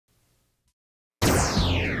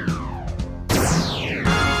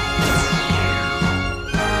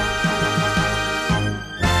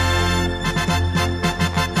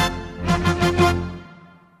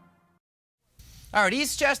All right,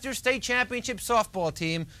 Eastchester State Championship softball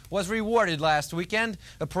team was rewarded last weekend.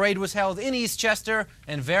 A parade was held in Eastchester,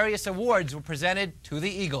 and various awards were presented to the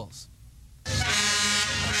Eagles.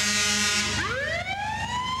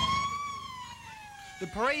 The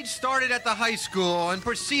parade started at the high school and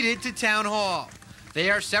proceeded to Town Hall.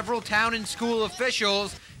 There, several town and school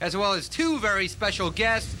officials, as well as two very special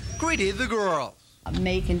guests, greeted the girls.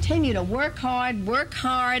 May continue to work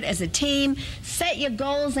hard as a team, set your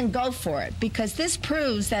goals and go for it, because this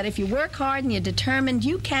proves that if you work hard and you're determined,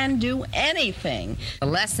 you can do anything. The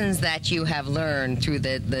lessons that you have learned through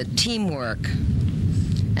the teamwork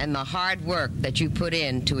and the hard work that you put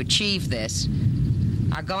in to achieve this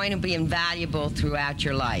are going to be invaluable throughout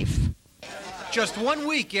your life. Just 1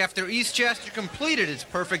 week after Eastchester completed its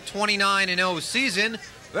perfect 29-0 season,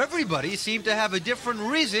 everybody seemed to have a different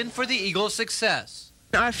reason for the Eagles' success.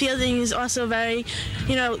 Our fielding is also very,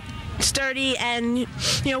 sturdy, and,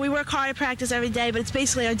 we work hard at practice every day, but it's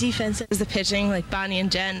basically our defense. It was the pitching, like Bonnie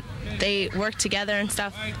and Jen, they worked together and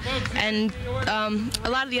stuff, and a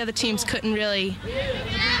lot of the other teams couldn't really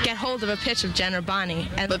get hold of a pitch of Jen or Bonnie.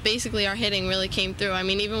 But basically our hitting really came through. I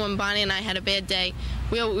mean, even when Bonnie and I had a bad day,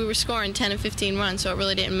 we were scoring 10 and 15 runs, so it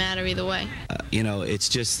really didn't matter either way. It's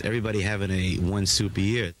just everybody having a one super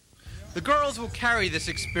year. The girls will carry this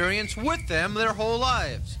experience with them their whole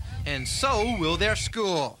lives, and so will their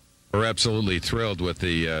school. We're absolutely thrilled with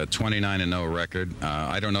the 29-0 record.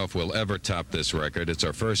 I don't know if we'll ever top this record. It's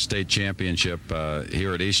our first state championship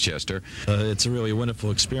here at Eastchester. It's a really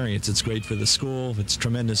wonderful experience. It's great for the school. It's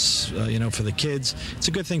tremendous, for the kids. It's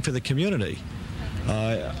a good thing for the community.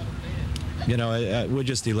 We're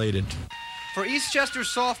just elated. For Eastchester's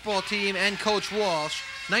softball team and Coach Walsh,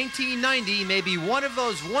 1990 may be one of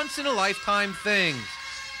those once-in-a-lifetime things.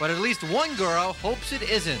 But at least one girl hopes it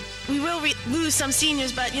isn't. We will lose some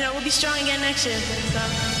seniors, but, we'll be strong again next year. So.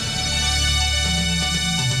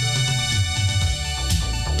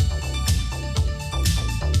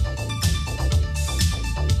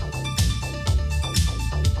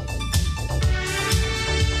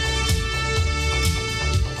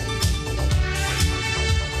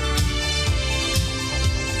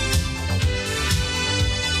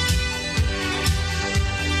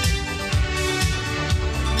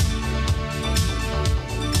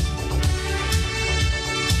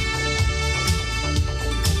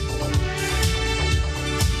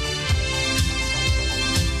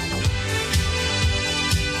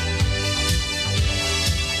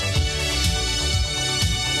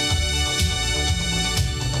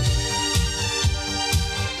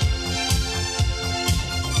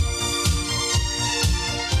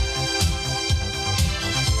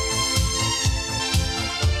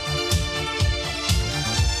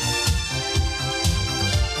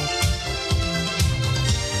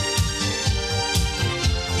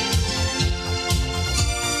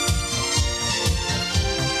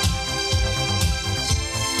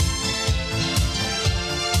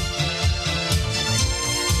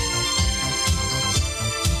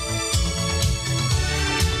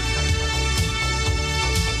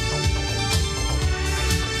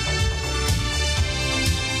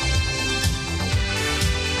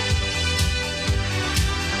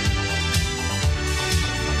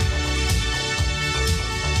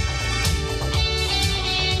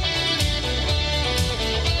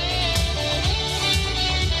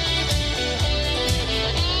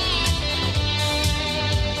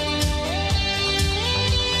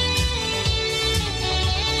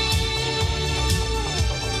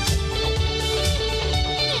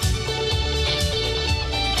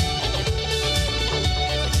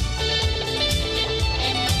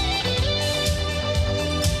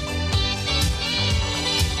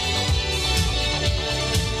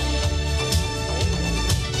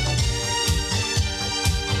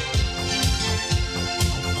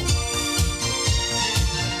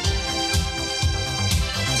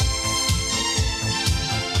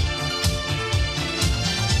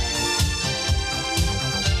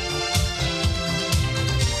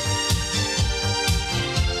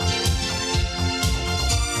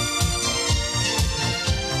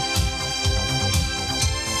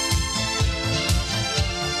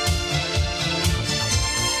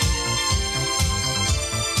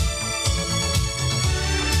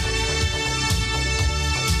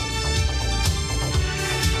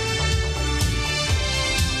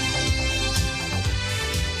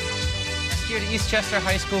 The Eastchester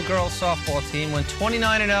High School girls softball team went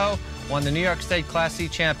 29-0, won the New York State Class C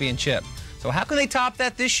championship. So how can they top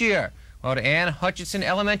that this year? Well, to Ann Hutchinson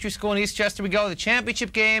Elementary School in Eastchester we go. The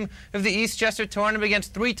championship game of the Eastchester tournament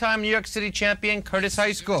against three-time New York City champion Curtis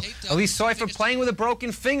High School. Elise Seufer playing with a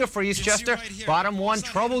broken finger for Eastchester. Bottom one,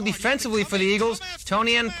 trouble defensively for the Eagles.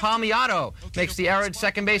 Tony-Ann Palmiato makes the error at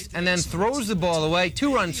second base and then throws the ball away.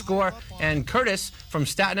 Two-run score, and Curtis from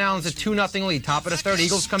Staten Island's a 2-0 lead. Top of the third,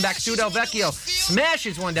 Eagles come back. Sue Del Vecchio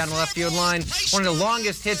smashes one down the left field line. One of the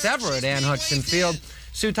longest hits ever at Ann Hutchinson Field.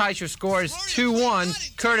 Sue Teicher scores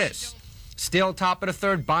 2-1. Curtis. Still top of the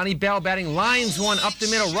third, Bonnie Bell batting lines one up the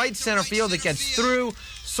middle, right center field. It gets through.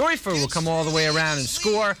 Seufer will come all the way around and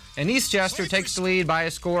score, and Eastchester takes the lead by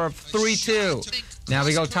a score of 3-2. Now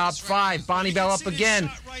we go top five. Bonnie Bell up again.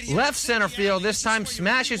 Left center field. This time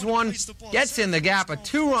smashes one. Gets in the gap. A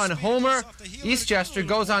two-run homer. Eastchester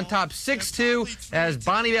goes on top 6-2 as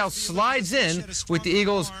Bonnie Bell slides in with the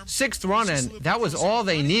Eagles' sixth run. And that was all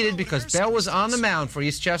they needed because Bell was on the mound for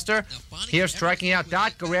Eastchester. Here striking out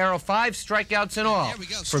Dot Guerrero. 5 strikeouts in all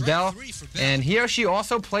for Bell. And here she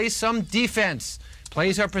also plays some defense.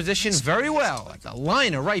 Plays her position very well. The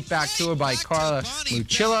liner right back to her by Carla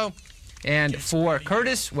Lucillo. And for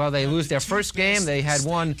Curtis, well, they lose their first game. They had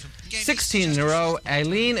won 16 in a row.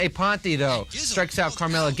 Eileen Aponte, though, strikes out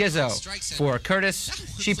Carmela Gizzo. For Curtis,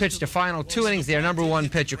 she pitched the final 2 innings, their number 1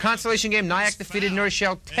 pitcher. Consolation game, Nyack defeated New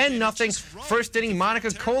Rochelle 10-0. First inning,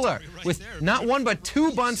 Monica Kohler with not 1 but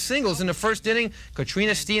 2 bunt singles in the first inning.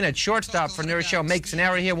 Katrina Steen at shortstop for New Rochelle makes an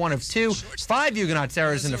error here, 1 of 2. 5 Huguenots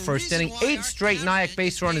errors in the first inning. 8 straight Nyack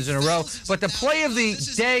base runners in a row. But the play of the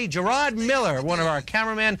day, Gerard Miller, one of our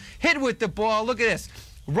cameramen, hit with the ball. Look at this.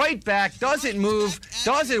 Right back, doesn't move,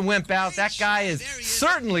 doesn't wimp out. That guy is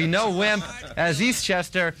certainly no wimp as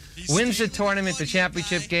Eastchester wins the tournament, the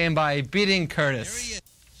championship game, by beating Curtis.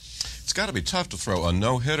 It's got to be tough to throw a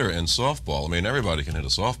no-hitter in softball. I mean, everybody can hit a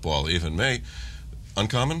softball, even me.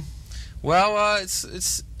 Uncommon? Well,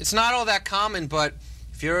 it's not all that common, but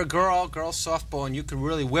if you're a girl softball, and you can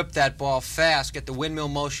really whip that ball fast, get the windmill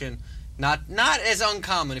motion, not as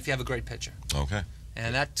uncommon if you have a great pitcher. Okay.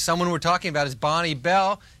 And that someone we're talking about is Bonnie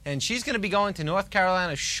Bell, and she's going to be going to North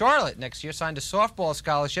Carolina, Charlotte next year, signed a softball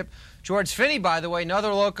scholarship. George Finney, by the way,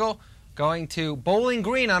 another local, going to Bowling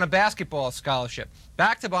Green on a basketball scholarship.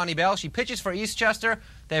 Back to Bonnie Bell. She pitches for Eastchester.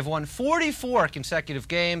 They've won 44 consecutive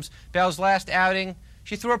games. Bell's last outing,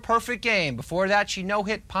 she threw a perfect game. Before that, she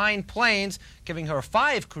no-hit Pine Plains, giving her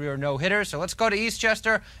 5 career no-hitters. So let's go to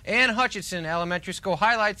Eastchester. Ann Hutchinson Elementary School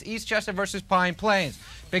highlights Eastchester versus Pine Plains.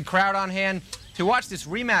 Big crowd on hand to watch this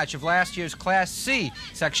rematch of last year's Class C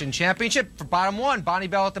section championship. For bottom one, Bonnie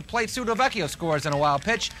Bell at the plate. Sue Del Vecchio scores on a wild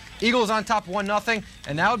pitch. Eagles on top 1-0,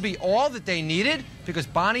 and that would be all that they needed because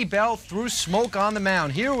Bonnie Bell threw smoke on the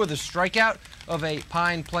mound. Here with a strikeout of a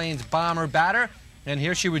Pine Plains Bomber batter, and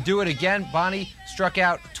here she would do it again. Bonnie struck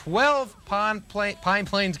out 12 Pine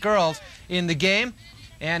Plains girls in the game,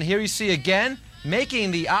 and here you see again,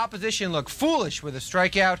 making the opposition look foolish with a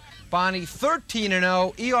strikeout. Bonnie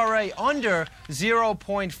 13-0, ERA under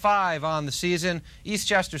 0.5 on the season.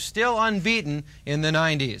 Eastchester still unbeaten in the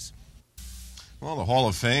 90s. Well, the Hall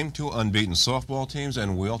of Fame, 2 unbeaten softball teams,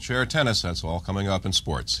 and wheelchair tennis. That's all coming up in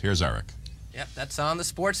sports. Here's Eric. Yep, that's on the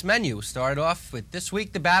sports menu. Started off with this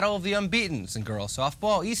week, the battle of the unbeatens in girls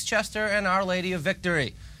softball, Eastchester and Our Lady of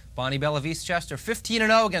Victory. Bonnie Bell of Eastchester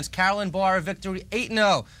 15-0 against Carolyn Barr of Victory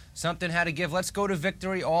 8-0. Something had to give. Let's go to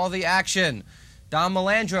Victory, all the action. Don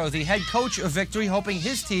Melandro, the head coach of Victory, hoping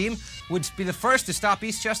his team would be the first to stop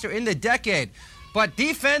Eastchester in the decade. But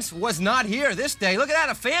defense was not here this day. Look at that.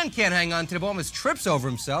 A fan can't hang on to the ball. Almost trips over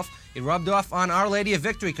himself. It rubbed off on Our Lady of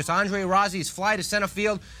Victory because Andre Rozzi's fly to center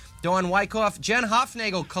field. Dawn Wyckoff, Jen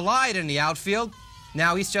Hofnagel collide in the outfield.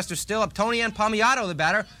 Now Eastchester still up. Tony-Ann Palmiato, the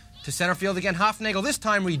batter, to center field again. Hofnagel this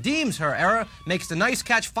time redeems her error, makes the nice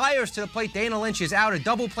catch, fires to the plate. Dana Lynch is out, a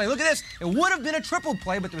double play. Look at this. It would have been a triple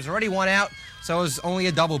play, but there was already one out, so it was only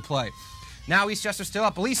a double play. Now Eastchester still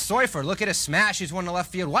up. Elise Seufer, look at it, smashes one to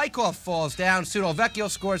left field. Wyckoff falls down. Sue Del Vecchio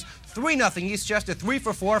scores 3-0. Eastchester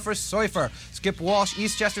 3-for-4 for Seufer. Skip Walsh,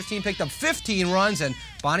 Eastchester's team picked up 15 runs, and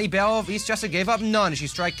Bonnie Bell of Eastchester gave up none. She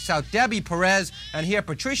strikes out Debbie Perez, and here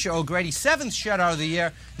Patricia O'Grady, 7th shutout of the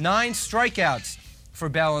year, 9 strikeouts for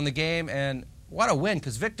Bell in the game, and what a win,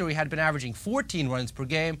 because Victory had been averaging 14 runs per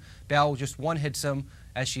game. Bell just one-hits them,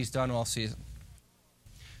 as she's done all season.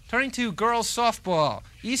 Turning to girls softball,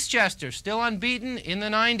 Eastchester still unbeaten in the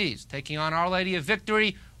 90s, taking on Our Lady of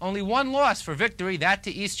Victory. Only 1 loss for Victory, that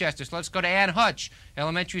to Eastchester. So let's go to Ann Hutch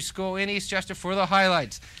Elementary School in Eastchester for the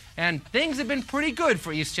highlights. And things have been pretty good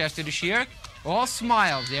for Eastchester this year. All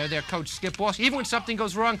smiles there, their coach Skip Walsh. Even when something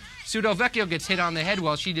goes wrong, Sue Del Vecchio gets hit on the head.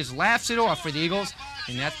 Well, she just laughs it off for the Eagles.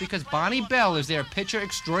 and that's because Bonnie Bell is their pitcher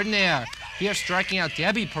extraordinaire. Here striking out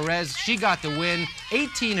Debbie Perez. She got the win.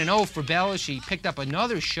 18-0 for Bell as she picked up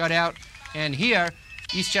another shutout. And here,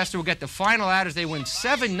 Eastchester will get the final out as they win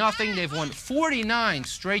 7-0. They've won 49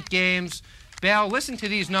 straight games. Bell, listen to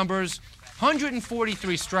these numbers.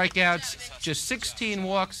 143 strikeouts, just 16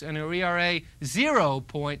 walks, and an ERA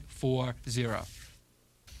 0.40.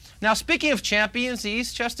 Now, speaking of champions, the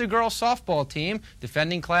Eastchester girls softball team,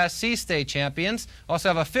 defending Class C state champions,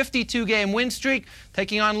 also have a 52-game win streak,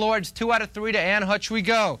 taking on Lords 2 out of 3 to Ann Hutch we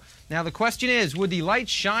go. Now, the question is, would the light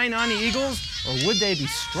shine on the Eagles, or would they be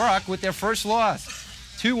struck with their first loss?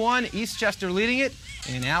 2-1, Eastchester leading it,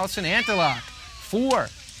 and Allison Antelock. 4,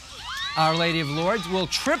 Our Lady of Lourdes will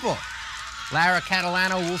triple. Lara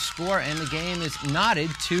Catalano will score, and the game is knotted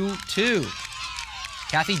 2-2.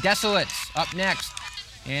 Kathy Desolitz up next.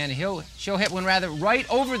 And she'll hit one rather right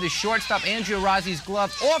over the shortstop, Andrea Rozzi's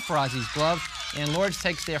glove, off Rozzi's glove. And Lourdes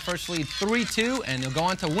takes their first lead 3-2, and they'll go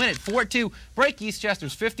on to win it 4-2, break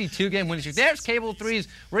Eastchester's 52-game winning streak. There's Cable 3's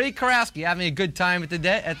Ray Karowski having a good time at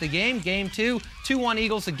the game. Game 2, 2-1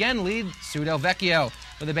 Eagles again lead Sue Del Vecchio.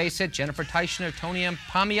 With a base hit, Jennifer Teichner, Tony M.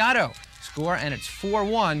 Palmiato score, and it's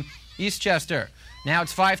 4-1 Eastchester. Now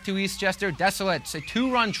it's 5-2 Eastchester. Desolate, a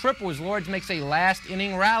 2-run triple as Lourdes makes a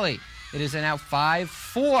last-inning rally. It is now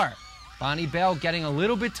 5-4. Bonnie Bell getting a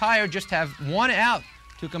little bit tired, just have one out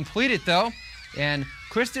to complete it, though. And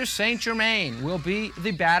Krista St. Germain will be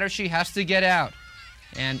the batter she has to get out.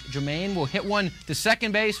 And Germain will hit one to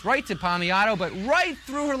second base, right to Palmiato, but right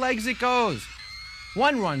through her legs it goes.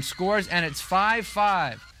 1 run scores, and it's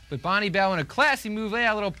 5-5. But Bonnie Bell in a classy move,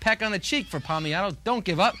 a little peck on the cheek for Palmiato. Don't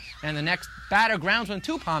give up. And the next batter grounds one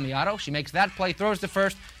to Palmiato. She makes that play, throws to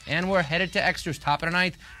first, and we're headed to extras. Top of the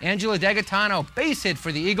 9th, Angela Degatano, base hit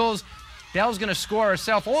for the Eagles. Bell's going to score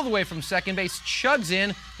herself all the way from second base, chugs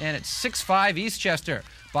in, and it's 6-5 Eastchester.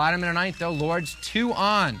 Bottom of the 9th, though, Lourdes 2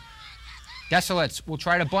 on. Desolates will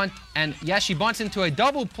try to bunt, and yes, she bunts into a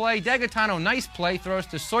double play. Degatano, nice play, throws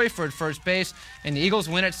to Seufer at first base, and the Eagles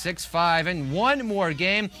win at 6-5. And one more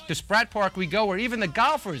game to Spratt Park we go, where even the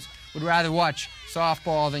golfers would rather watch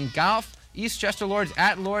softball than golf. Eastchester Lourdes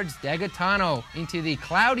at Lourdes. Degatano into the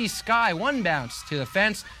cloudy sky, 1 bounce to the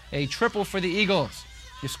fence, a triple for the Eagles.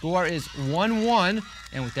 The score is 1-1,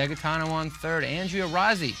 and with Degatano on third, Andrea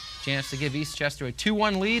Rozzi, chance to give Eastchester a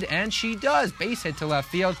 2-1 lead, and she does. Base hit to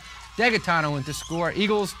left field. Degatano in to score.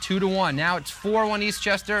 Eagles 2-1. Now it's 4-1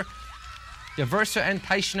 Eastchester. Diversa and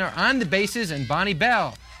Teichner on the bases, and Bonnie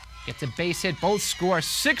Bell gets a base hit. Both score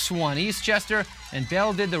 6-1 Eastchester, and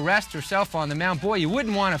Bell did the rest herself on the mound. Boy, you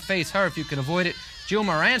wouldn't want to face her if you could avoid it. Jill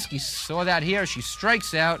Moransky saw that here. She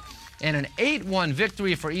strikes out, and an 8-1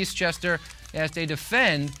 victory for Eastchester as they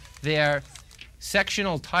defend their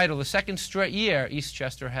sectional title. The second straight year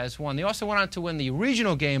Eastchester has won. They also went on to win the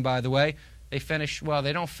regional game, by the way. They finish, well,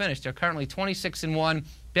 they don't finish. They're currently 26-1,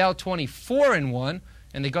 Bell 24-1,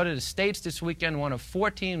 and they go to the States this weekend, one of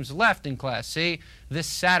 4 teams left in Class C. This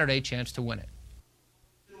Saturday, chance to win it.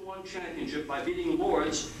 Won championship by beating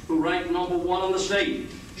Lourdes, who ranked #1 in the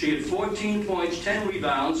state. She had 14 points, 10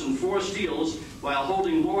 rebounds, and 4 steals, while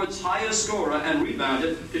holding Lourdes' highest scorer and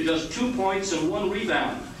rebounded to just 2 points and 1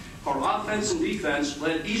 rebound. Her offense and defense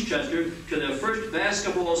led Eastchester to their first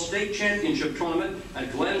basketball state championship tournament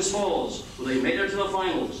at Glens Falls, where they made it to the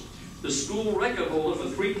finals. The school record holder for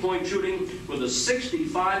three-point shooting with a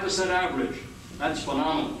 65% average. That's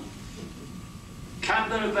phenomenal.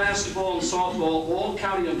 Captain of basketball and softball,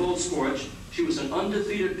 all-county in both sports, she was an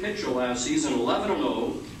undefeated pitcher last season,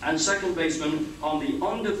 11-0, and second baseman on the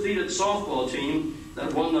undefeated softball team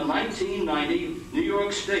that won the 1990 New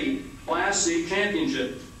York State Class C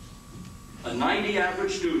championship. A 90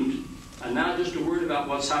 average student, and now just a word about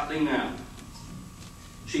what's happening now.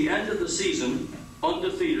 She ended the season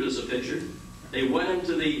undefeated as a pitcher. They went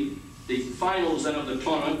into the finals then of the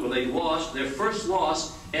tournament where they lost their first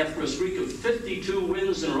loss after a streak of 52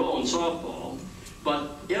 wins in a row in softball.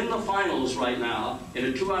 But in the finals right now, in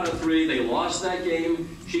a 2 out of 3, they lost that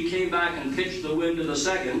game. She came back and pitched the win to the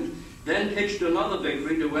second, then pitched another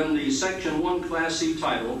victory to win the Section 1 Class C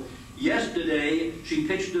title. Yesterday, she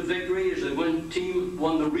pitched a victory as the team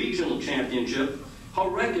won the regional championship. Her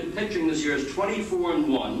record pitching this year is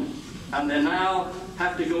 24-1, and they now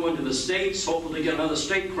have to go into the states, hopefully get another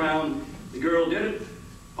state crown. The girl did it.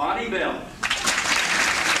 Bonnie Bell.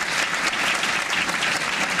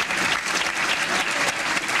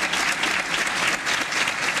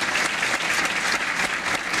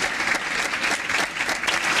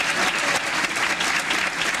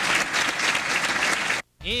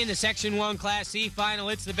 In the Section 1 Class C final,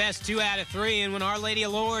 it's the best 2 out of 3, and when Our Lady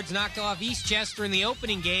of Lourdes knocked off Eastchester in the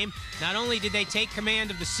opening game, not only did they take command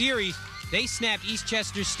of the series, they snapped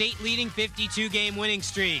Eastchester's state-leading 52-game winning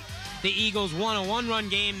streak. The Eagles won a 1-run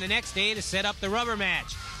game the next day to set up the rubber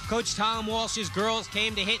match. Coach Tom Walsh's girls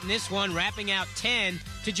came to hit in this one, wrapping out 10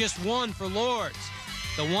 to just 1 for Lourdes.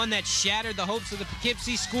 The one that shattered the hopes of the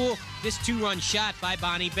Poughkeepsie school, this 2-run shot by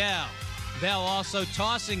Bonnie Bell. Bell also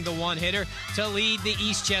tossing the one-hitter to lead the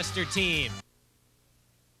Eastchester team.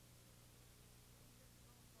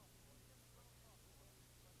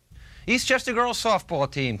 Eastchester girls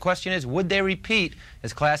softball team. Question is, would they repeat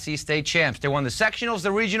as Class C state champs? They won the sectionals, the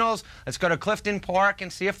regionals. Let's go to Clifton Park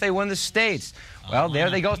and see if they win the states. Well, there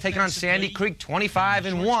they go, taking on Sandy Creek,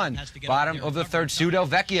 25-1. Bottom of the third, Sue Del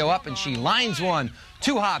Vecchio up, and she lines one.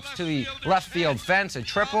 2 hops to the left field fence, a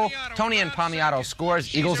triple. Tony and Palmiato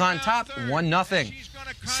scores. Eagles on top, 1-0.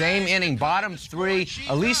 Same inning, bottom 3,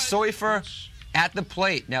 Elise Seufer at the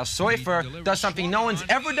plate. Now, Seufer does something no one's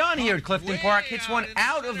ever done here at Clifton Park. Hits one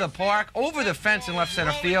out of the park, over the fence in left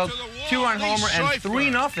center field. 2-run homer and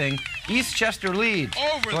 3-0. Eastchester lead.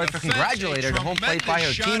 Seufer congratulated her home plate by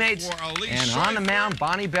her teammates. And on the mound,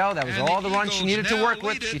 Bonnie Bell, that was all the run she needed to work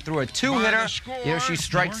with. She threw a 2-hitter. Here she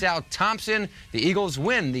strikes out Thompson. The Eagles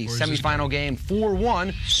win the semifinal game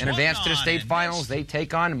 4-1 and advance to the state finals. They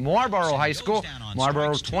take on Marlboro High School.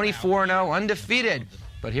 Marlboro 24-0, undefeated.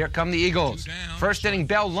 But here come the Eagles. First inning,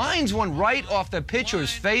 Bell lines one right off the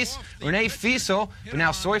pitcher's face, Renee Fiesel, but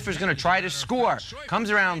now Seufer's going to try to score.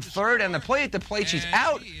 Comes around third, and the play at the plate, she's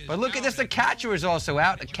out. But look at this, the catcher is also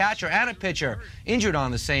out, a catcher and a pitcher injured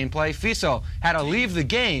on the same play. Fiesel had to leave the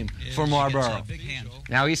game for Marlboro.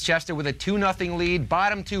 Now Eastchester with a 2-0 lead,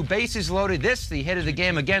 bottom 2, bases loaded. This, the hit of the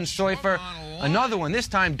game against Seufer. Another one, this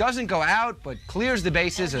time doesn't go out, but clears the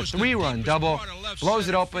bases, a 3-run double. Blows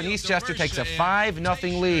it open. Eastchester takes a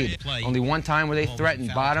 5-0 lead. Only one time where they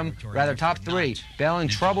threatened bottom, rather top 3. Bell in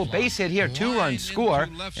trouble, base hit here, 2-run score,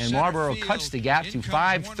 and Marlboro cuts the gap to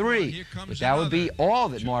 5-3. But that would be all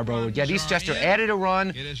that Marlboro would get. Eastchester added a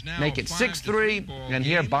run, make it 6-3, and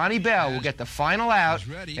here Bonnie Bell will get the final out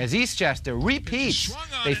as Eastchester repeats.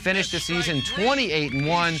 They finished the season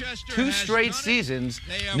 28-1, 2 straight seasons,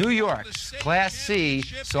 New York's Class C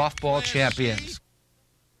softball champions.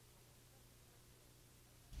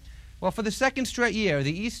 Well, for the second straight year,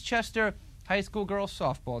 the Eastchester High School girls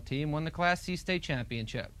softball team won the Class C state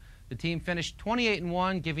championship. The team finished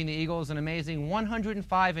 28-1, giving the Eagles an amazing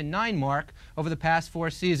 105-9 mark over the past 4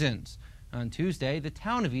 seasons. On Tuesday, the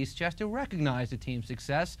town of Eastchester recognized the team's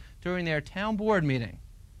success during their town board meeting.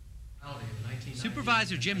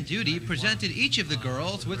 Supervisor Jim Duty presented each of the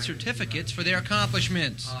girls with certificates for their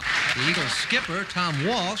accomplishments. The Eagles skipper, Tom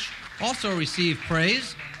Walsh, also received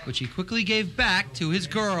praise, which he quickly gave back to his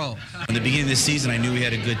girls. In the beginning of the season, I knew we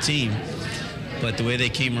had a good team, but the way they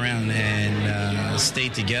came around and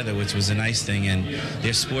stayed together, which was a nice thing, and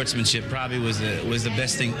their sportsmanship probably was the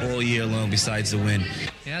best thing all year long besides the win.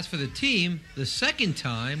 As for the team, the second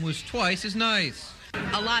time was twice as nice.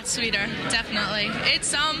 A lot sweeter, definitely.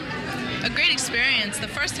 It's a great experience. The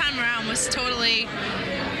first time around was totally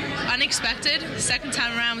unexpected. The second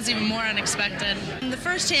time around was even more unexpected. The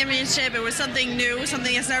first championship, it was something new,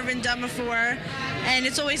 something that's never been done before, and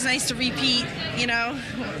it's always nice to repeat. You know,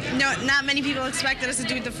 not many people expected us to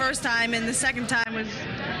do it the first time, and the second time was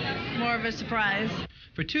more of a surprise.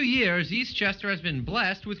 For 2 years, Eastchester has been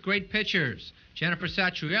blessed with great pitchers. Jennifer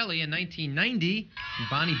Satrielli in 1990, and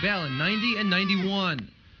Bonnie Bell in 90 and 91.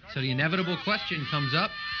 So the inevitable question comes up,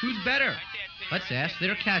 who's better? Let's ask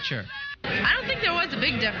their catcher. I don't think there was a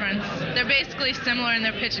big difference. They're basically similar in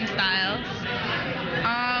their pitching styles.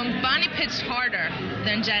 Bonnie pitched harder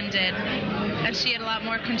than Jen did, and she had a lot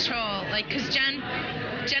more control. Because Jen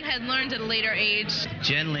had learned at a later age.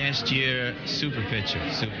 Jen last year, super pitcher.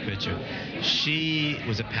 She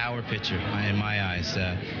was a power pitcher in my eyes.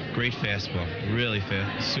 Great fastball, really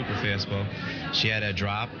super fastball. She had a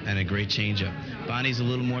drop and a great changeup. Bonnie's a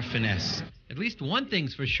little more finesse. At least one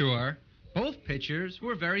thing's for sure, both pitchers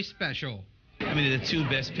were very special. I mean, they're the 2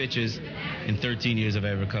 best pitchers in 13 years I've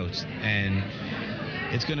ever coached, and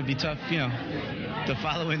it's going to be tough, to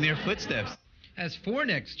follow in their footsteps. As for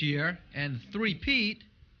next year and 3-peat.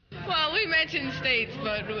 Well, we mentioned states,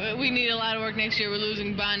 but we need a lot of work next year. We're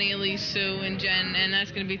losing Bonnie, Elise, Sue, and Jen, and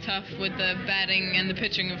that's going to be tough with the batting and the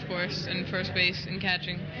pitching, of course, and first base and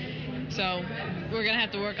catching. So we're going to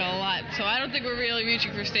have to work a lot. So I don't think we're really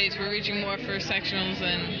reaching for states. We're reaching more for sectionals,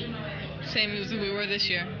 and same as we were this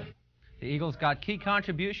year. The Eagles got key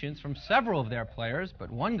contributions from several of their players,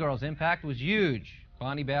 but one girl's impact was huge.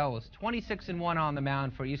 Bonnie Bell was 26-1 on the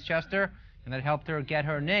mound for Eastchester. and that helped her get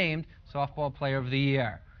her named Softball Player of the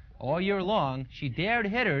Year. All year long, she dared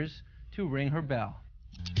hitters to ring her bell.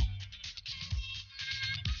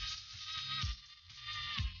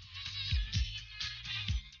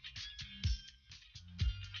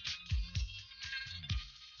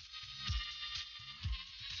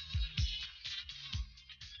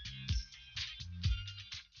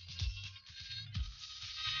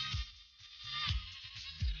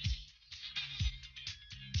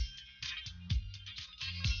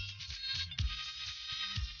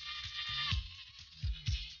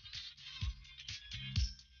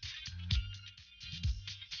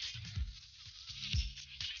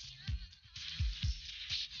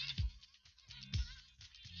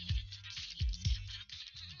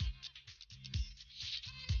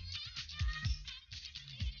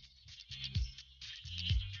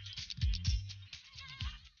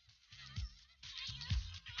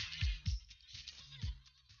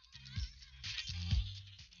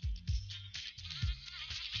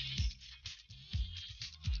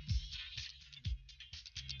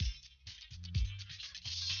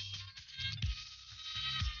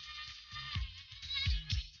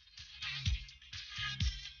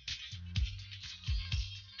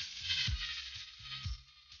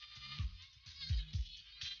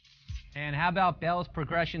 And how about Bell's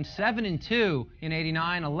progression? 7-2 in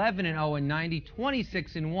 89, 11-0 in 90,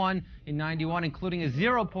 26-1 in 91, including a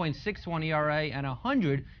 0.61 ERA and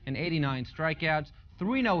 189 strikeouts,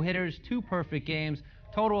 3 no-hitters, 2 perfect games,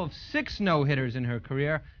 total of 6 no-hitters in her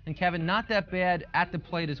career. And Kevin, not that bad at the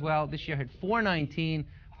plate as well. This year hit .419,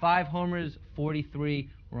 5 homers, 43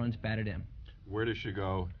 runs batted in. Where does she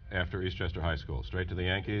go after Eastchester High School? Straight to the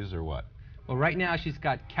Yankees or what? Well, right now she's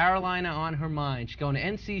got Carolina on her mind. She's going to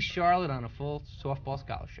NC Charlotte on a full softball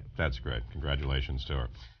scholarship. That's great. Congratulations to her.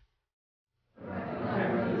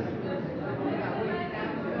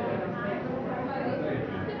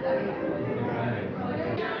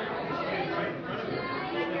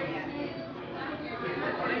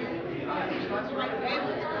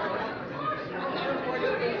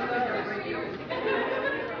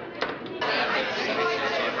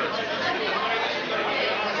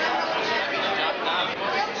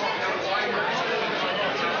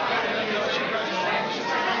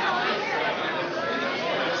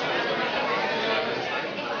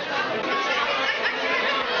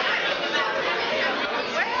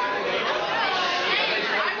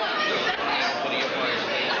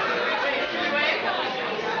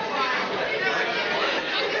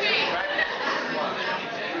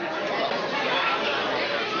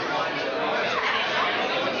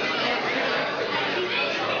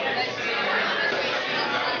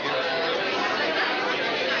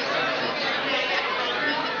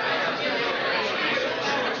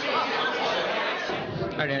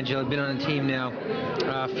 All right, Angela, been on the team now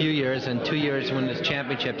a few years, and 2 years to win this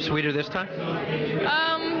championship. Sweeter this time?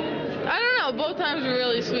 I don't know. Both times were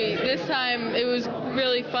really sweet. This time it was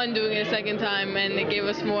really fun doing it a second time, and it gave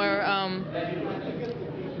us more. I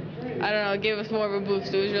don't know. It gave us more of a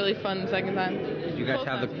boost. It was really fun the second time. Did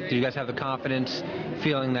you guys have the confidence,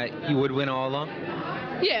 feeling that you would win all along?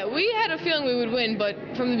 Yeah, we had a feeling we would win, but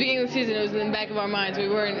from the beginning of the season, it was in the back of our minds. We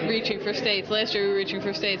weren't reaching for states. Last year, we were reaching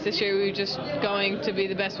for states. This year, we were just going to be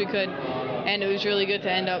the best we could, and it was really good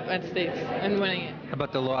to end up at states and winning it. How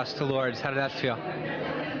about the loss to Lourdes? How did that feel?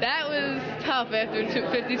 That was tough after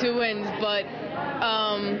 52 wins, but,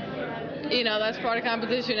 you know, that's part of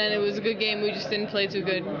competition, and it was a good game. We just didn't play too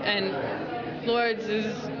good, and Lourdes is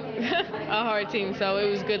a hard team, so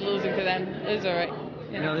it was good losing to them. It was all right.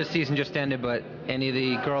 You know, this season just ended, but any of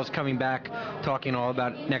the girls coming back talking all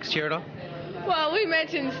about next year at all? Well, we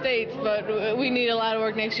mentioned states, but we need a lot of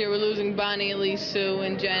work next year. We're losing Bonnie, Elise, Sue,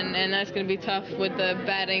 and Jen, and that's going to be tough with the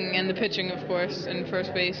batting and the pitching, of course, and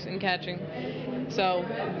first base and catching. So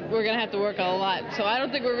we're going to have to work a lot. So I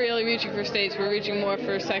don't think we're really reaching for states. We're reaching more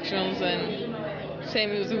for sectionals, and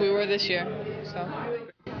same as we were this year. So.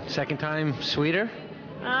 Second time sweeter?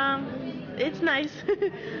 It's nice.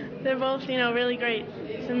 They're both, you know, really great.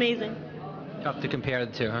 It's amazing. Tough to compare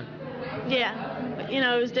the two, huh? Yeah. You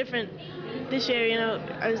know, it was different. This year, you know,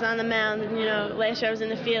 I was on the mound, and, you know, last year I was in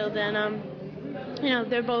the field, and, you know,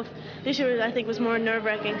 they're both, this year I think was more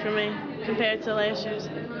nerve-wracking for me compared to last year's.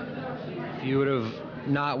 If you would have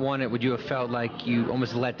not won it, would you have felt like you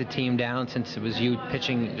almost let the team down since it was you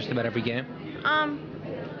pitching just about every game?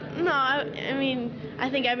 No, I mean, I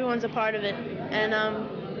think everyone's a part of it,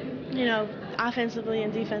 and, you know, offensively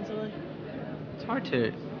and defensively. It's hard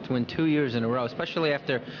to win 2 years in a row, especially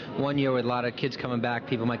after 1 year with a lot of kids coming back.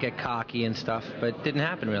 People might get cocky and stuff, but it didn't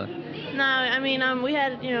happen really. No, I mean, we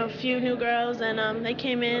had, you know, a few new girls, and they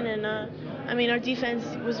came in, and I mean, our defense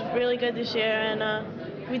was really good this year,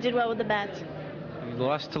 and we did well with the bats. You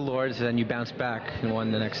lost to Lords, and then you bounced back and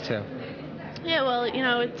won the next two. Yeah, well,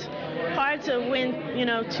 it's hard to win,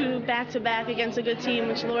 2 back-to-back against a good team,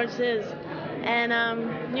 which Lords is. And,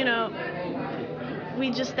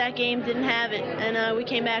 that game didn't have it. And we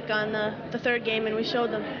came back on the third game, and we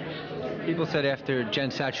showed them. People said after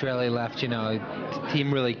Jen Sacciarelli left, the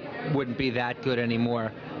team really wouldn't be that good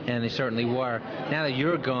anymore, and they certainly were. Now that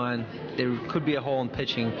you're gone, there could be a hole in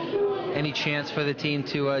pitching. Any chance for the team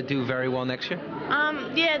to do very well next year?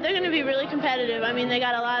 Yeah, they're going to be really competitive. I mean, they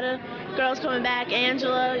got a lot of girls coming back.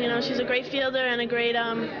 Angela, she's a great fielder and a great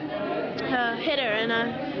hitter,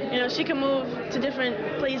 and she can move to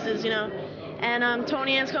different places, And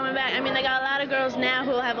Tony Ann's coming back. I mean, they got a lot of girls now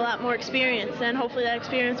who will have a lot more experience, and hopefully that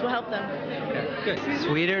experience will help them. Good.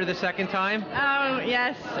 Sweeter the second time?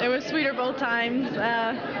 Yes, it was sweeter both times.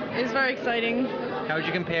 It was very exciting. How would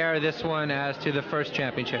you compare this one as to the first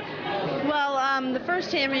championship? Well, the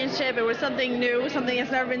first championship, it was something new, something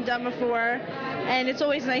that's never been done before, and it's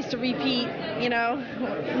always nice to repeat,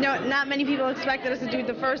 Not many people expected us to do it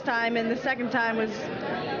the first time, and the second time was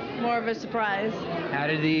more of a surprise. How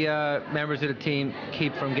did the members of the team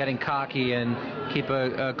keep from getting cocky and keep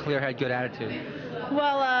a clear-head, good attitude?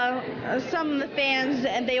 Well, some of the fans,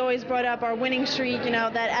 and they always brought up our winning streak,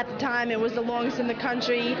 that at the time it was the longest in the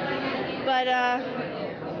country. But,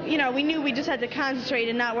 we knew we just had to concentrate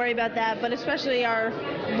and not worry about that. But especially our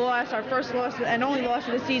loss, our first loss and only loss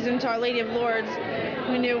of the season to Our Lady of Lourdes,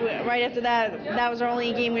 we knew right after that was our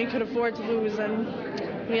only game we could afford to lose, and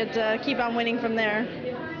we had to keep on winning from there.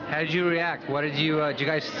 How did you react? Did you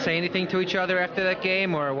guys say anything to each other after that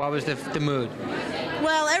game, or what was the mood?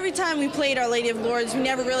 Well, every time we played Our Lady of Lourdes, we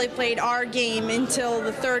never really played our game until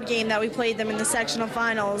the third game that we played them in the sectional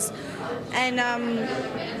finals. And,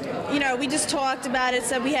 we just talked about it,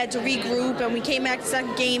 said we had to regroup, and we came back to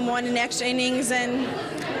second game, won in extra innings, and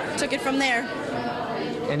took it from there.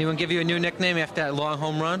 Anyone give you a new nickname after that long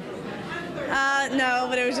home run? No,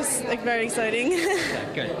 but it was just very exciting.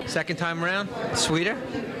 Yeah, good. Second time around, sweeter?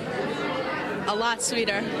 A lot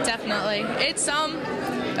sweeter, definitely. It's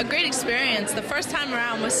a great experience. The first time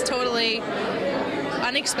around was totally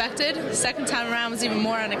unexpected. The second time around was even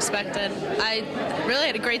more unexpected. I really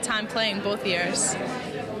had a great time playing both years.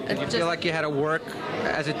 Did you feel like you had to work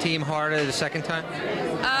as a team harder the second time?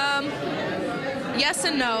 Yes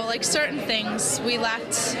and no. Like certain things, we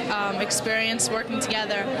lacked experience working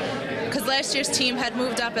together. Because last year's team had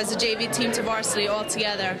moved up as a JV team to varsity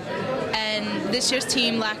altogether. And this year's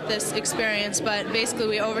team lacked this experience, but basically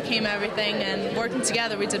we overcame everything, and working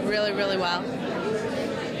together we did really, really well.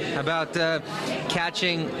 How about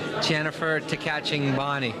catching Jennifer to catching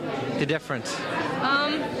Bonnie? The difference?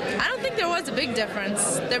 I don't think there was a big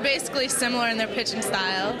difference. They're basically similar in their pitching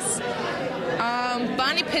styles.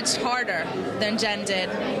 Bonnie pitched harder than Jen did,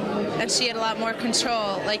 and she had a lot more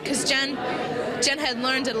control. Because Jen had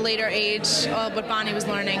learned at a later age what Bonnie was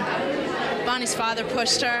learning. Bonnie's father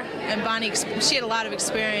pushed her, and she had a lot of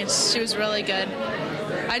experience. She was really good.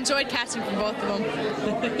 I enjoyed catching from both of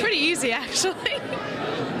them. Pretty easy, actually.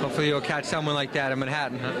 Hopefully you'll catch someone like that in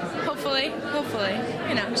Manhattan, huh? Hopefully.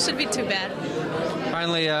 It shouldn't be too bad.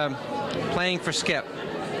 Finally, playing for Skip.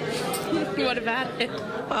 What about it?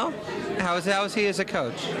 Well, how is he as a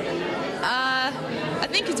coach? I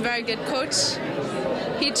think he's a very good coach.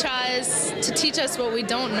 He tries to teach us what we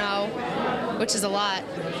don't know, which is a lot.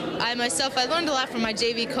 I learned a lot from my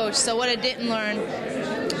JV coach, so what I didn't learn,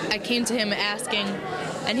 I came to him asking,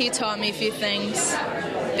 and he taught me a few things.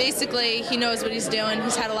 Basically, he knows what he's doing.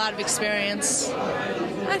 He's had a lot of experience.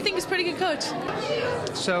 I think he's a pretty good coach.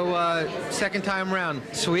 So, second time around,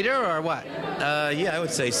 sweeter or what? Yeah, I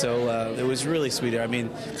would say so. It was really sweeter. I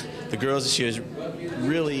mean, the girls this year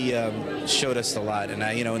really showed us a lot. And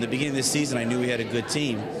in the beginning of the season, I knew we had a good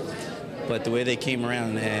team. But the way they came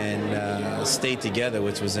around and stayed together,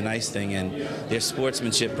 which was a nice thing, and their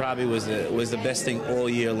sportsmanship probably was the best thing all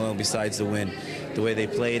year long, besides the win. The way they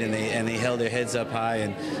played, and they held their heads up high,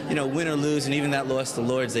 and win or lose, and even that loss to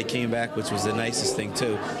Lords, they came back, which was the nicest thing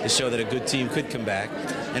too, to show that a good team could come back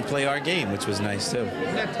and play our game, which was nice too.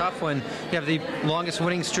 Isn't that tough when you have the longest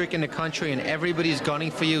winning streak in the country and everybody's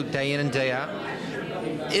gunning for you day in and day out?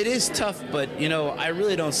 It is tough, but, I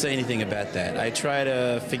really don't say anything about that. I try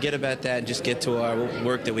to forget about that and just get to our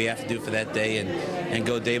work that we have to do for that day and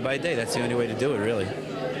go day by day. That's the only way to do it, really.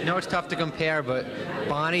 It's tough to compare, but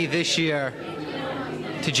Bonnie this year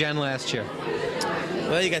to Jen last year.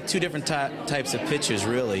 Well, you got two different types of pitchers,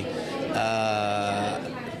 really.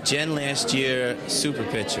 Jen last year, super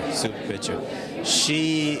pitcher.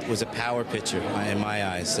 She was a power pitcher in my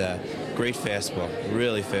eyes. Great fastball,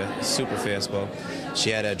 really super fastball. She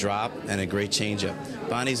had a drop and a great changeup.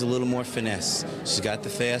 Bonnie's a little more finesse. She's got the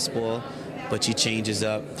fastball, but she changes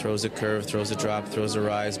up, throws a curve, throws a drop, throws a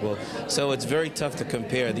rise ball. So it's very tough to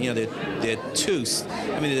compare. You know, they're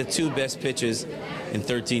the two best pitchers in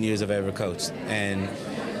 13 years I've ever coached. And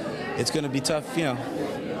it's going to be tough, you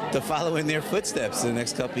know, to follow in their footsteps in the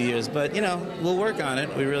next couple of years. But, you know, we'll work on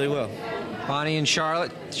it. We really will. Bonnie and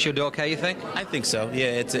Charlotte, she'll do okay, you think? I think so. Yeah,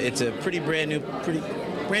 it's a pretty brand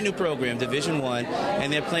new program, Division I,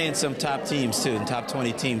 and they're playing some top teams too, and top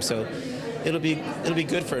 20 teams. So it'll be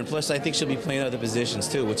good for her. And plus, I think she'll be playing other positions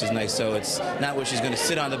too, which is nice. So it's not where she's going to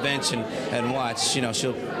sit on the bench and watch. You know,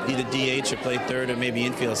 she'll either DH or play third or maybe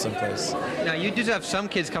infield someplace. Now, you do have some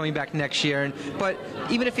kids coming back next year, but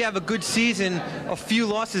even if you have a good season, a few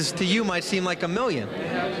losses to you might seem like a million.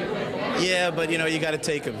 Yeah, but, you know, you got to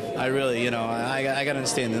take them. I really, you know, I got to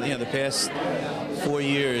understand that, you know, the past 4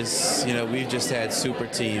 years, you know, we've just had super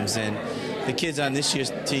teams, and the kids on this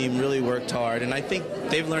year's team really worked hard, and I think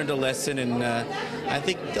they've learned a lesson, and I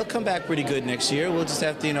think they'll come back pretty good next year. We'll just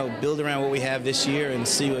have to, you know, build around what we have this year and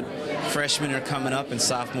see what freshmen are coming up and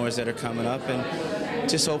sophomores that are coming up, and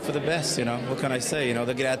just hope for the best, you know. What can I say? You know,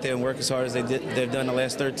 they'll get out there and work as hard as they've done the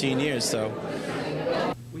last 13 years, so.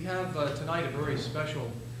 We have tonight a very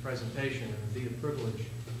special presentation, and indeed a privilege,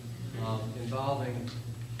 involving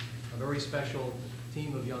a very special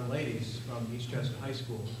team of young ladies from Eastchester High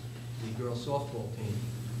School, the girls softball team,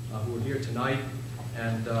 who are here tonight.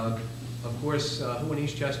 And of course, who in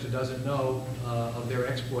Eastchester doesn't know of their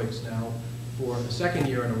exploits now? For the second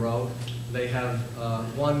year in a row, they have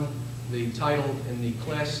won the title in the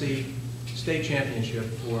Class C state championship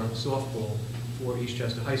for softball for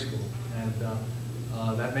Eastchester High School.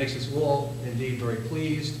 And that makes us all indeed very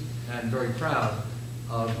pleased and very proud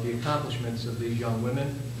of the accomplishments of these young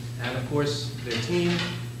women. And of course, their team,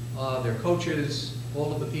 their coaches,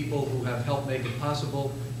 all of the people who have helped make it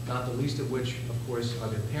possible, not the least of which, of course, are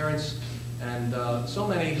their parents, and so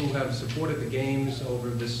many who have supported the games over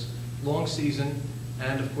this long season,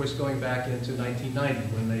 and of course going back into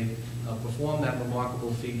 1990 when they performed that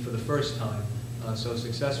remarkable feat for the first time so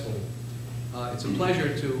successfully. It's a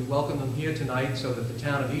pleasure to welcome them here tonight so that the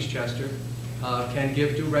town of Eastchester can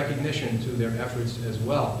give due recognition to their efforts as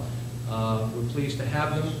well. We're pleased to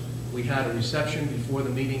have them. We had a reception before the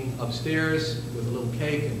meeting upstairs with a little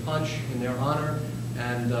cake and punch in their honor,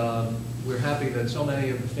 and we're happy that so many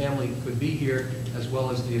of the family could be here, as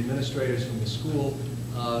well as the administrators from the school,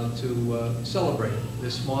 to celebrate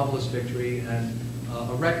this marvelous victory and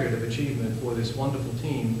a record of achievement for this wonderful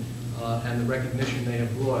team and the recognition they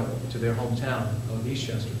have brought to their hometown of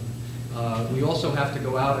Eastchester. We also have to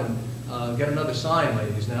go out and get another sign,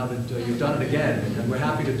 ladies, now that you've done it again, and we're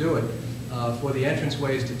happy to do it for the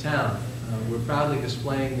entranceways to town. We're proudly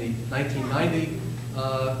displaying the 1990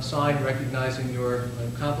 sign recognizing your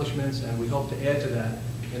accomplishments, and we hope to add to that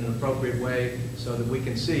in an appropriate way so that we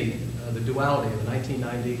can see the duality of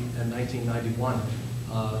 1990 and 1991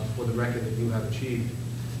 for the record that you have achieved.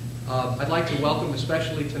 I'd like to welcome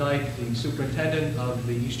especially tonight the superintendent of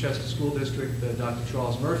the Eastchester School District, Dr.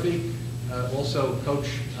 Charles Murphy, also coach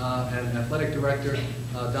and athletic director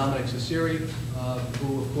Dominic Ciceri,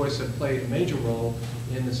 who of course have played a major role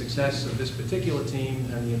in the success of this particular team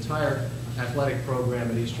and the entire athletic program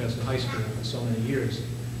at Eastchester High School for so many years.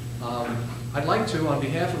 I'd like to, on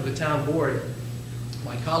behalf of the town board,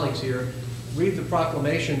 my colleagues here, read the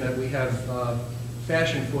proclamation that we have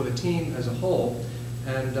fashioned for the team as a whole.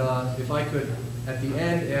 And if I could, at the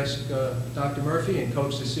end, ask Dr. Murphy and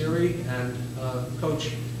Coach Ciceri and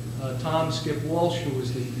Coach Tom Skip Walsh, who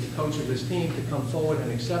is the coach of this team, to come forward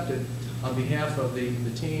and accept it on behalf of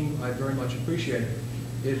the team. I very much appreciate it.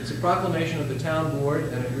 It's a proclamation of the town board,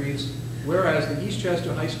 and it reads, whereas the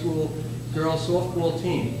Eastchester High School girls softball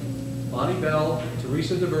team, Bonnie Bell,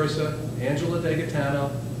 Teresa DeVersa, Angela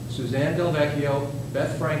DeGaetano, Suzanne Del Vecchio,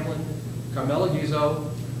 Beth Franklin, Carmela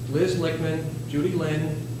Gizzo, Liz Lickman, Judy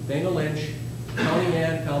Lynn, Dana Lynch, Tony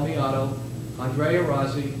Ann Palmiato, Andrea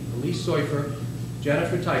Rossi, Elise Seufer,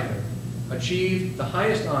 Jennifer Teitner, achieved the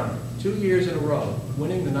highest honor 2 years in a row,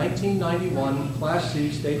 winning the 1991 Class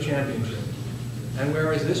C state championship. And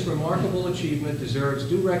whereas this remarkable achievement deserves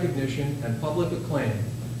due recognition and public acclaim,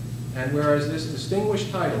 and whereas this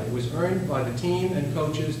distinguished title was earned by the team and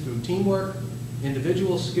coaches through teamwork,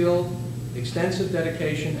 individual skill, extensive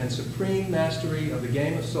dedication, and supreme mastery of the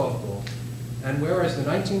game of softball, and whereas the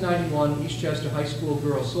 1991 Eastchester High School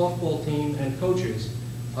girls softball team and coaches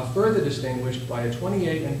are further distinguished by a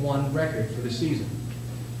 28-1 record for the season,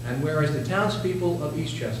 and whereas the townspeople of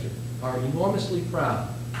Eastchester are enormously proud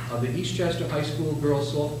of the Eastchester High School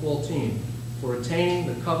girls softball team for attaining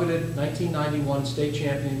the coveted 1991 state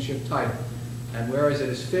championship title. And whereas it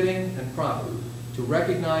is fitting and proper to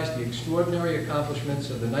recognize the extraordinary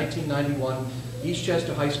accomplishments of the 1991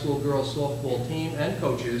 Eastchester High School girls softball team and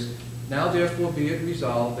coaches, now therefore be it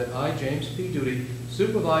resolved that I, James P. Duty,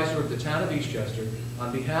 Supervisor of the Town of Eastchester,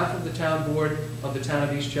 on behalf of the Town Board of the Town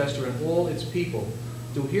of Eastchester and all its people,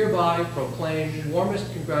 do hereby proclaim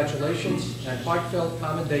warmest congratulations and heartfelt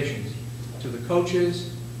commendations to the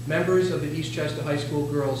coaches, members of the Eastchester High School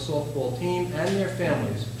girls softball team and their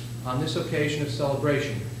families on this occasion of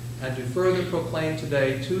celebration, and to further proclaim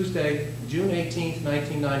today, Tuesday, June 18,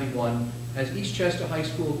 1991, as Eastchester High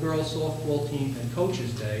School girls softball team and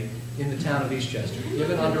coaches day in the town of Eastchester,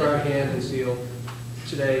 given under our hand and seal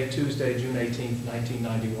today, Tuesday, June 18,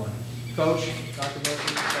 1991. Coach, Dr.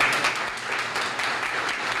 Murphy.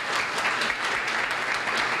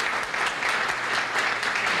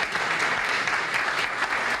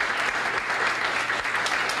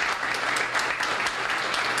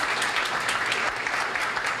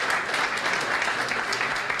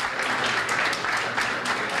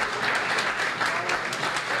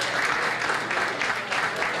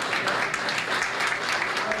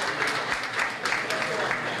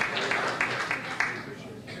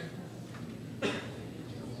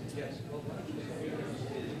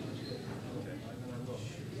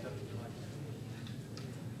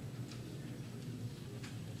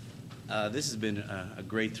 This has been a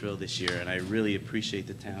great thrill this year, and I really appreciate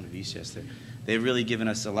the town of Eastchester. They've really given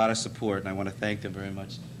us a lot of support, and I want to thank them very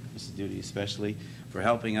much, Mr. Duty especially, for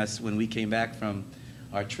helping us when we came back from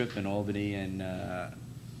our trip in Albany and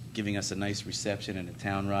giving us a nice reception and a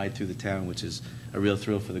town ride through the town, which is a real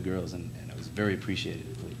thrill for the girls, and it was very appreciated.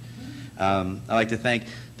 I'd like to thank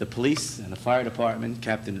the police and the fire department,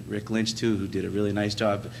 Captain Rick Lynch, too, who did a really nice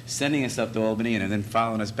job sending us up to Albany and then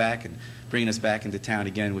following us back and bringing us back into town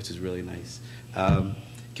again, which is really nice.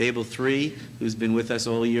 Cable 3, who's been with us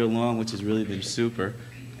all year long, which has really been super,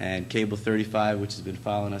 and Cable 35, which has been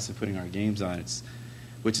following us and putting our games on,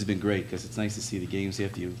 which has been great because it's nice to see the games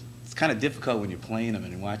after you. It's kind of difficult when you're playing them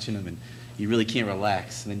and watching them, and you really can't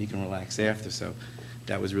relax, and then you can relax after, so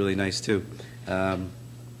that was really nice, too.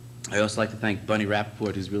 I also like to thank Bunny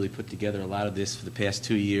Rappaport, who's really put together a lot of this for the past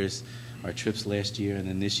 2 years, our trips last year and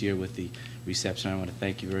then this year with the reception. I want to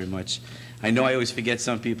thank you very much. I know I always forget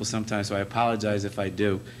some people sometimes, so I apologize if I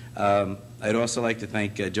do. I'd also like to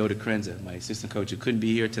thank Joe DeCrenza, my assistant coach, who couldn't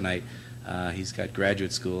be here tonight. He's got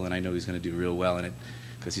graduate school, and I know he's going to do real well in it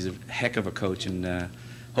because he's a heck of a coach, and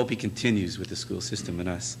hope he continues with the school system and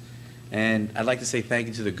us. And I'd like to say thank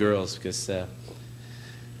you to the girls because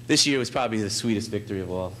this year was probably the sweetest victory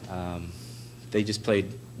of all. They just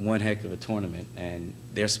played one heck of a tournament, and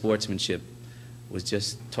their sportsmanship was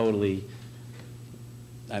just totally,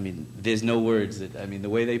 I mean, there's no words. The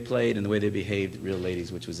way they played and the way they behaved, real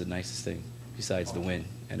ladies, which was the nicest thing besides the win.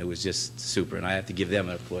 And it was just super, and I have to give them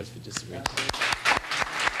an applause for just great.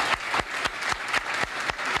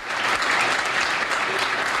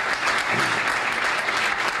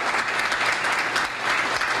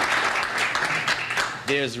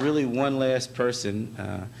 There's really one last person,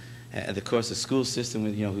 of course, the school system,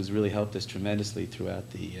 who's really helped us tremendously throughout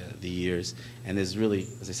the years. And there's really,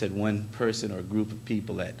 as I said, one person or a group of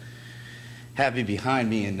people that have me behind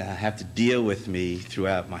me and have to deal with me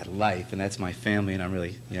throughout my life, and that's my family. And I'm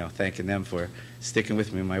really, thanking them for sticking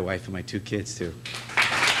with me, my wife and my 2 kids too.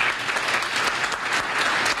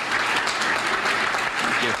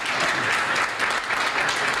 Thank you.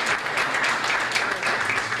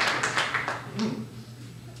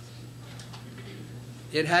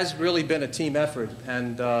 It has really been a team effort,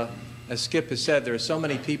 and as Skip has said, there are so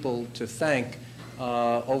many people to thank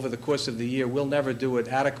over the course of the year. We'll never do it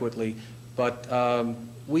adequately, but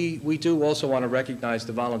we do also want to recognize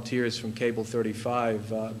the volunteers from Cable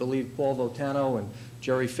 35. I believe Paul Votano and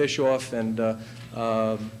Jerry Fishoff and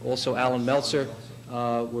also Alan Meltzer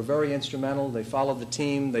were very instrumental. They followed the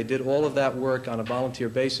team. They did all of that work on a volunteer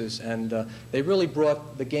basis, and they really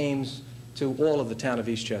brought the games to all of the town of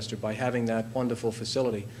Eastchester by having that wonderful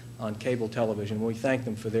facility on cable television. We thank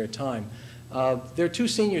them for their time. There are 2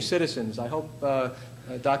 senior citizens. I hope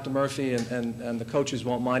Dr. Murphy and the coaches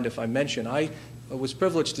won't mind if I mention. I was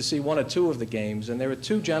privileged to see 1 or 2 of the games, and there are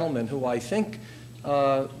 2 gentlemen who I think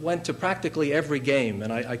went to practically every game,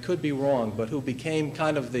 and I could be wrong, but who became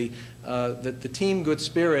kind of the team good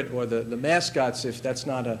spirit, or the mascots, if that's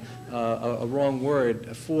not a wrong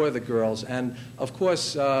word, for the girls. And of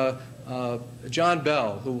course, John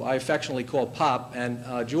Bell, who I affectionately call Pop,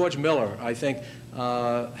 and George Miller, I think,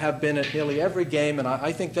 have been at nearly every game, and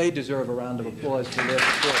I think they deserve a round of applause for their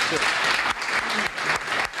support, too.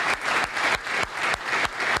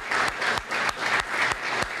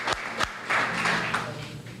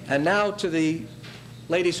 And now to the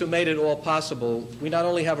ladies who made it all possible, we not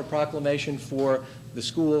only have a proclamation for the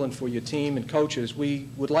school and for your team and coaches, we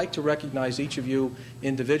would like to recognize each of you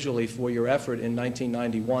individually for your effort in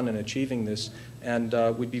 1991 in achieving this. And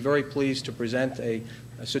we'd be very pleased to present a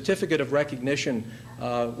certificate of recognition.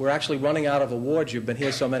 We're actually running out of awards. You've been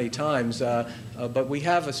here so many times. But we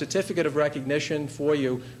have a certificate of recognition for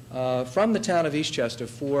you from the town of Eastchester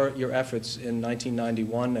for your efforts in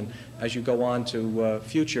 1991 and as you go on to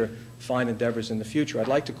future fine endeavors in the future. I'd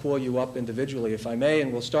like to call you up individually, if I may,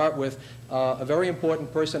 and we'll start with a very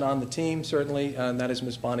important person on the team, certainly, and that is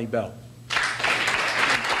Miss Bonnie Bell.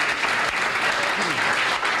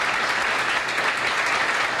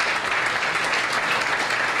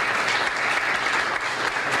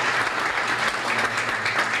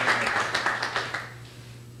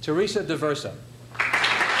 Teresa DeVersa.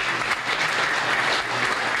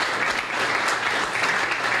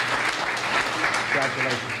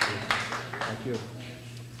 Congratulations. Thank you.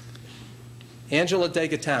 Angela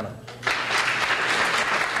DeGatano.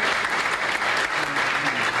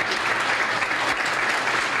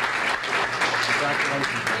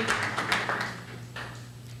 Congratulations.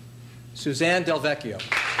 Suzanne Del Vecchio.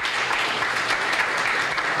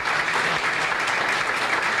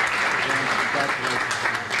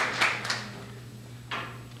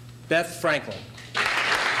 Beth Franklin.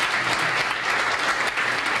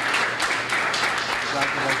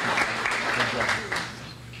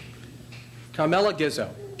 Carmela Gizzo.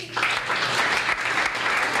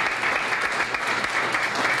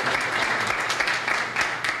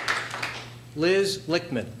 Liz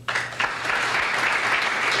Lichtman.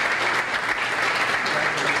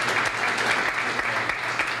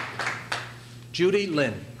 Judy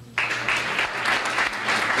Lynn.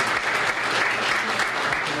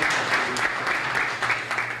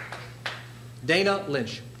 Dana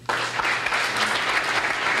Lynch.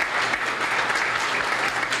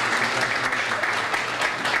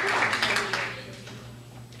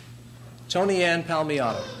 Tony Ann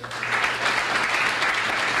Palmiano.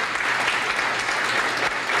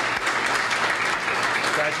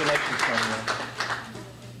 Congratulations, Tony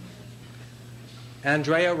Ann.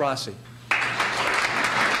 Andrea Rossi.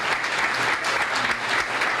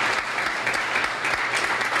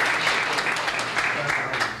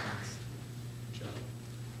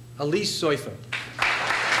 Elise Seufer.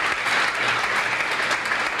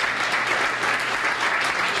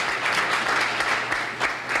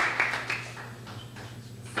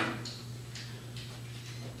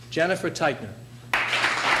 Jennifer Teitner.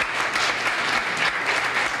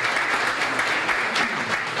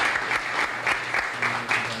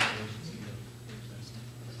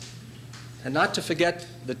 And not to forget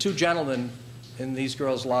the two gentlemen in these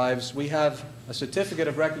girls' lives, we have a certificate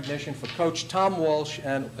of recognition for Coach Tom Walsh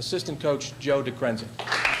and Assistant Coach Joe DeCrenza.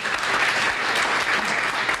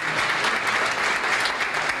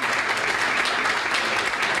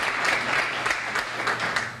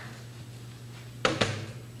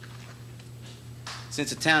 Since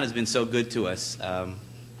the town has been so good to us,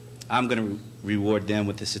 I'm going to reward them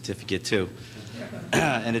with the certificate too.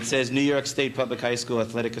 And it says, New York State Public High School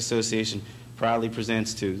Athletic Association proudly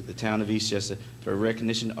presents to the town of Eastchester for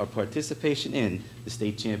recognition of participation in the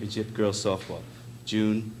state championship girls softball,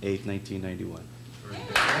 June 8, 1991.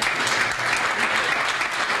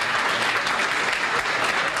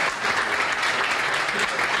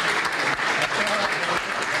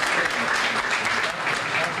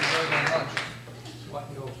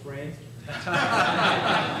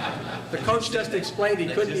 The coach just explained he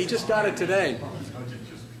couldn't. He just got it today.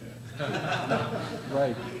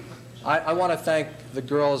 Right. I want to thank the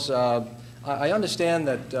girls. I understand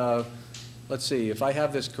that, let's see, if I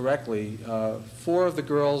have this correctly, 4 of the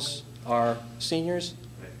girls are seniors,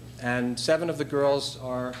 and 7 of the girls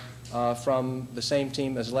are from the same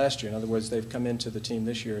team as last year. In other words, they've come into the team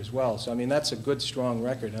this year as well. So, I mean, that's a good, strong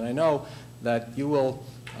record. And I know that you will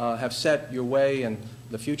have set your way and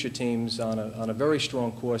the future teams on a very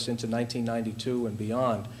strong course into 1992 and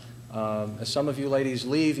beyond. As some of you ladies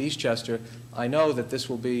leave Eastchester, I know that this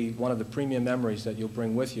will be one of the premium memories that you'll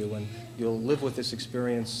bring with you, and you'll live with this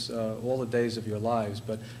experience all the days of your lives.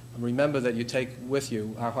 But remember that you take with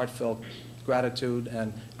you our heartfelt gratitude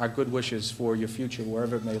and our good wishes for your future,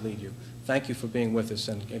 wherever it may lead you. Thank you for being with us,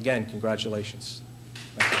 and again, congratulations.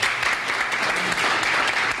 Thank you.